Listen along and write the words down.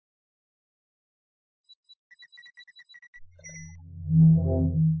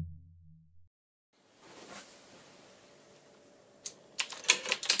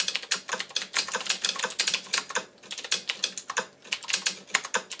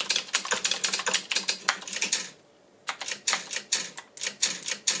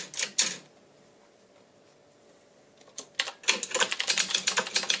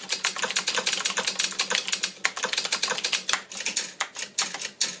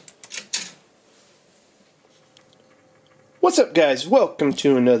What's up, guys? Welcome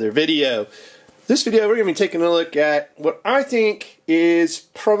to another video. This video we're going to be taking a look at what I think is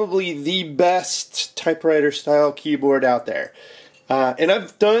probably the best typewriter style keyboard out there. And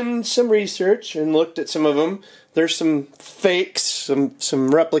I've done some research and looked at some of them. There's some fakes,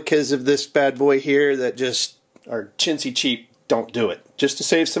 some replicas of this bad boy here that just are chintzy cheap. Don't do it. Just to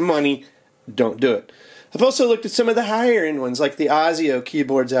save some money, don't do it. I've also looked at some of the higher end ones like the Osio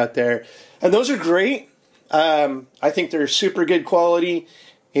keyboards out there. And those are great. I think they're super good quality,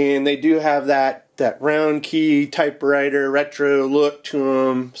 and they do have that round key typewriter retro look to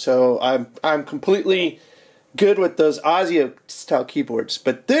them. So I'm completely good with those Osio style keyboards.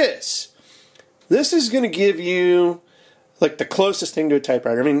 But this is going to give you like the closest thing to a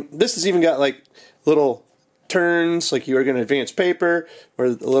typewriter. I mean, this has even got like little turns, like you are going to advance paper,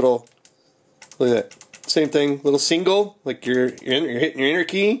 or the little, look at that, same thing, little single, like you're hitting your enter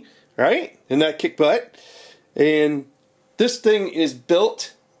key, right? In that kick butt. And this thing is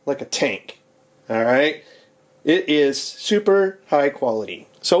built like a tank, alright? It is super high quality.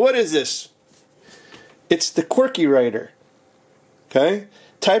 So what is this? It's the Qwerkywriter, okay?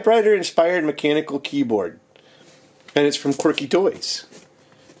 Typewriter inspired mechanical keyboard. And it's from Qwerky Toys.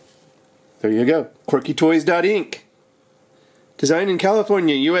 There you go. QwerkyToys.inc. Designed in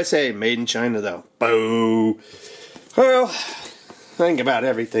California, USA. Made in China, though. Boo! Well, think about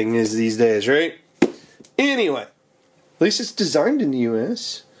everything is these days, right? Anyway, at least it's designed in the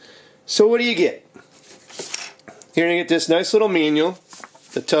US. So what do you get? You're going to get this nice little manual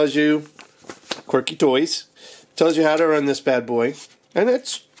that tells you, Qwerky Toys, tells you how to run this bad boy. And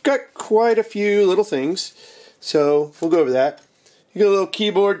it's got quite a few little things. So we'll go over that. You get a little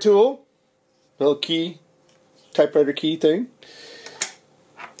keyboard tool, a little key, typewriter key thing.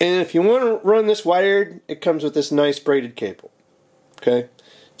 And if you want to run this wired, it comes with this nice braided cable. Okay?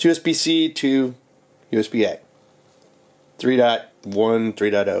 It's USB-C to USB-A. 3.1, 3.0,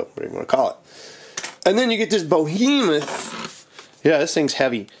 whatever you want to call it. And then you get this behemoth. Yeah, this thing's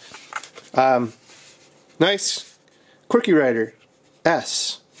heavy. Nice Qwerkywriter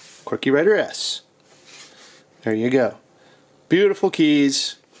S. Qwerkywriter S. There you go. Beautiful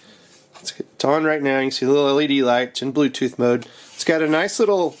keys. It's on right now. You can see the little LED lights in Bluetooth mode. It's got a nice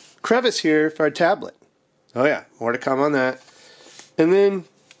little crevice here for a tablet. Oh yeah, more to come on that. And then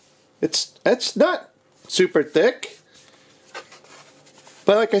it's not super thick,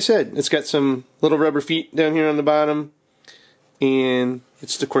 but like I said, it's got some little rubber feet down here on the bottom, and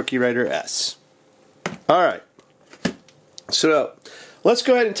it's the Qwerkywriter S. Alright, so let's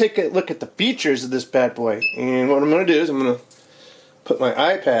go ahead and take a look at the features of this bad boy. And what I'm going to do is I'm going to put my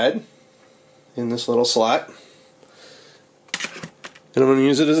iPad in this little slot, and I'm going to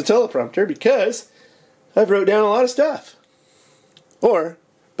use it as a teleprompter because I've wrote down a lot of stuff, or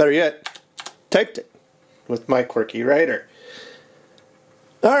better yet, typed it with my Qwerkywriter.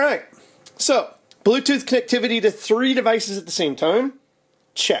 Alright, so Bluetooth connectivity to 3 devices at the same time.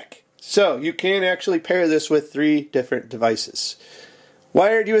 Check. So you can actually pair this with 3 different devices.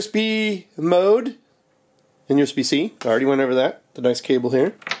 Wired USB mode and USB-C. I already went over that. The nice cable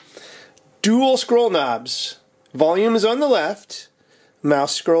here. Dual scroll knobs. Volume is on the left.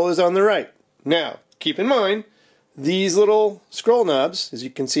 Mouse scroll is on the right. Now, keep in mind, these little scroll knobs, as you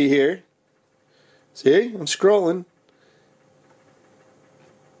can see here, see, I'm scrolling.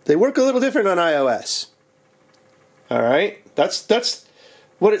 They work a little different on iOS. Alright? That's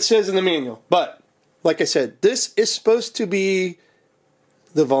what it says in the manual. But, like I said, this is supposed to be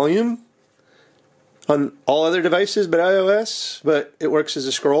the volume on all other devices but iOS, but it works as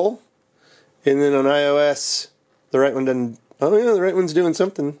a scroll. And then on iOS, the right one doesn't. Oh yeah, the right one's doing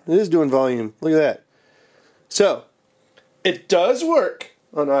something. It is doing volume. Look at that. So, it does work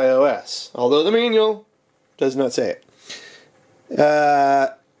on iOS, although the manual does not say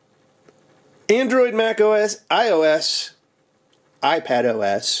it. Android, Mac OS, iOS, iPad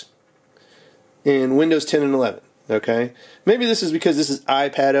OS, and Windows 10 and 11. Okay? Maybe this is because this is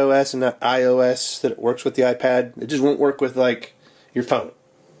iPad OS and not iOS that it works with the iPad. It just won't work with, like, your phone.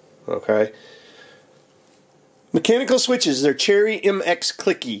 Okay? Mechanical switches. They're Cherry MX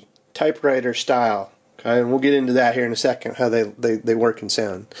Clicky typewriter style. Okay? And we'll get into that here in a second, how they work and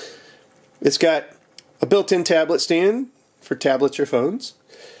sound. It's got a built-in tablet stand for tablets or phones.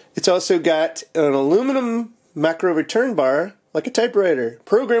 It's also got an aluminum macro return bar, like a typewriter,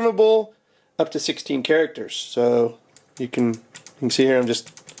 programmable up to 16 characters. So you can see here, I'm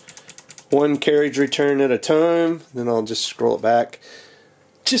just one carriage return at a time, then I'll just scroll it back,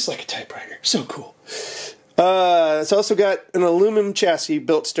 just like a typewriter. So cool. It's also got an aluminum chassis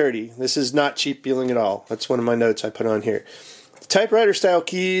built sturdy. This is not cheap feeling at all. That's one of my notes I put on here. The typewriter style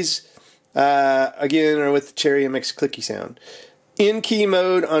keys, again, are with the Cherry MX clicky sound. In key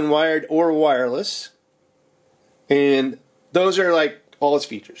mode, unwired or wireless. And those are like all its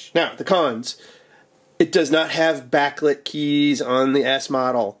features. Now, the cons. It does not have backlit keys on the S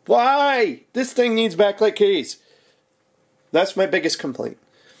model. Why? This thing needs backlit keys. That's my biggest complaint.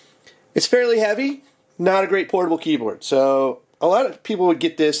 It's fairly heavy. Not a great portable keyboard. So a lot of people would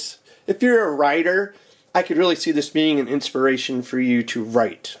get this. If you're a writer, I could really see this being an inspiration for you to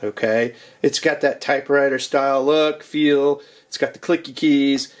write, okay? It's got that typewriter style look, feel. It's got the clicky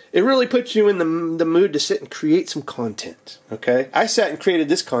keys. It really puts you in the mood to sit and create some content, okay? I sat and created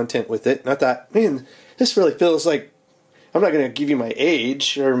this content with it, and I thought, man, this really feels like, I'm not going to give you my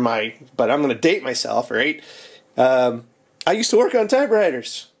age, but I'm going to date myself, right? I used to work on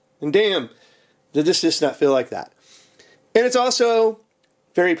typewriters, and damn, did this just not feel like that. And it's also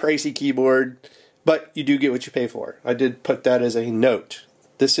very pricey keyboard, but you do get what you pay for. I did put that as a note.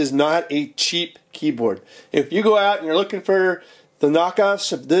 This is not a cheap keyboard. If you go out and you're looking for the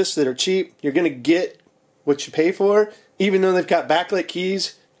knockoffs of this that are cheap, you're going to get what you pay for. Even though they've got backlit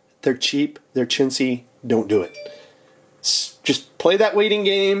keys, they're cheap, they're chintzy, don't do it. Just play that waiting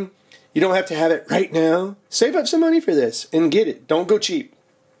game. You don't have to have it right now. Save up some money for this and get it. Don't go cheap.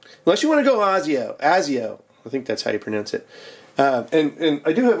 Unless you want to go ASIO. I think that's how you pronounce it. And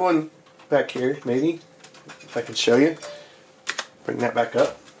I do have one back here, maybe, if I can show you. Bring that back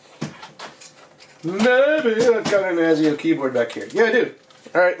up. Maybe I've got an ASIO keyboard back here. Yeah, I do.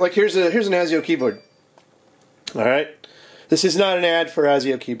 All right, like here's an ASIO keyboard. All right, this is not an ad for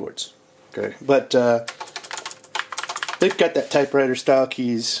ASIO keyboards. Okay, but they've got that typewriter style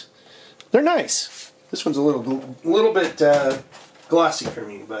keys. They're nice. This one's a little bit glossy for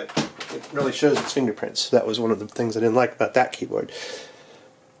me, but it really shows its fingerprints. That was one of the things I didn't like about that keyboard.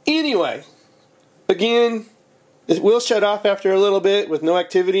 Anyway, again, it will shut off after a little bit with no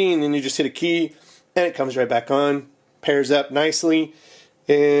activity, and then you just hit a key, and it comes right back on, pairs up nicely,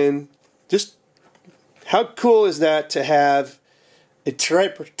 and just how cool is that to have a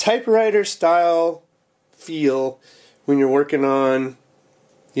typewriter style feel when you're working on,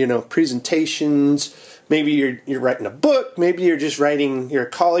 you know, presentations. Maybe you're writing a book, maybe you're just writing, you're a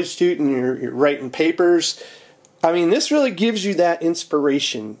college student, you're writing papers. I mean, this really gives you that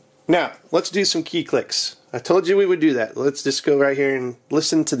inspiration. Now, let's do some key clicks. I told you we would do that. Let's just go right here and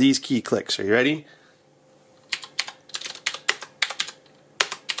listen to these key clicks. Are you ready?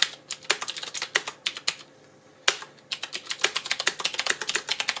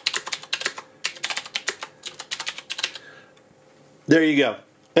 There you go.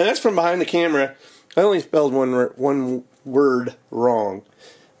 And that's from behind the camera. I only spelled one word wrong.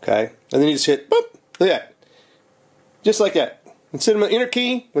 Okay? And then you just hit, boop, look at that. Just like that. Instead of my enter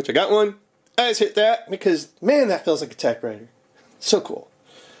key, which I got one, I just hit that because, man, that feels like a typewriter. So cool.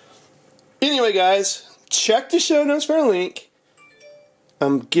 Anyway, guys, check the show notes for a link.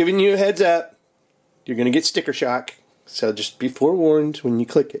 I'm giving you a heads up. You're going to get sticker shock. So just be forewarned when you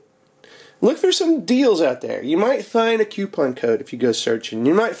click it. Look for some deals out there. You might find a coupon code if you go searching.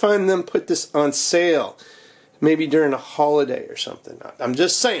 You might find them put this on sale. Maybe during a holiday or something. I'm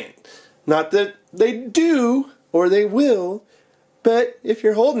just saying. Not that they do or they will. But if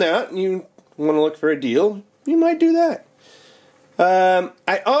you're holding out and you want to look for a deal, you might do that.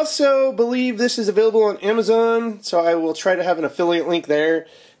 I also believe this is available on Amazon, so I will try to have an affiliate link there.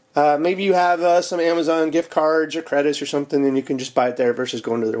 Maybe you have some Amazon gift cards or credits or something, and you can just buy it there versus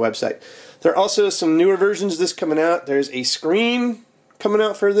going to their website. There are also some newer versions of this coming out. There's a screen coming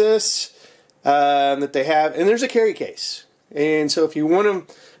out for this that they have, and there's a carry case. And so if you want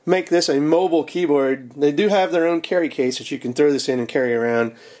to make this a mobile keyboard, they do have their own carry case that you can throw this in and carry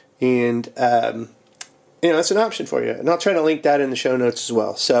around, and you know, it's an option for you. And I'll try to link that in the show notes as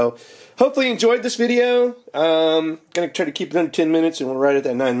well. So hopefully you enjoyed this video. Going to try to keep it under 10 minutes, and we're right at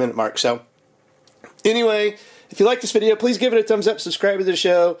that 9-minute mark. So anyway, if you like this video, please give it a thumbs up, subscribe to the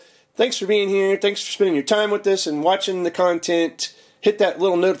show. Thanks for being here. Thanks for spending your time with us and watching the content. Hit that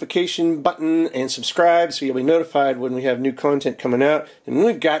little notification button and subscribe so you'll be notified when we have new content coming out. And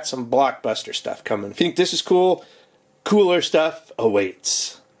we've got some blockbuster stuff coming. If you think this is cool, cooler stuff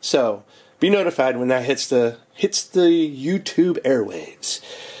awaits. So be notified when that hits the YouTube airwaves.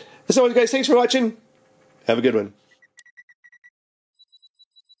 As always, guys, thanks for watching. Have a good one.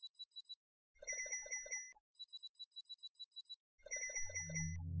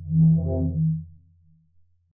 you.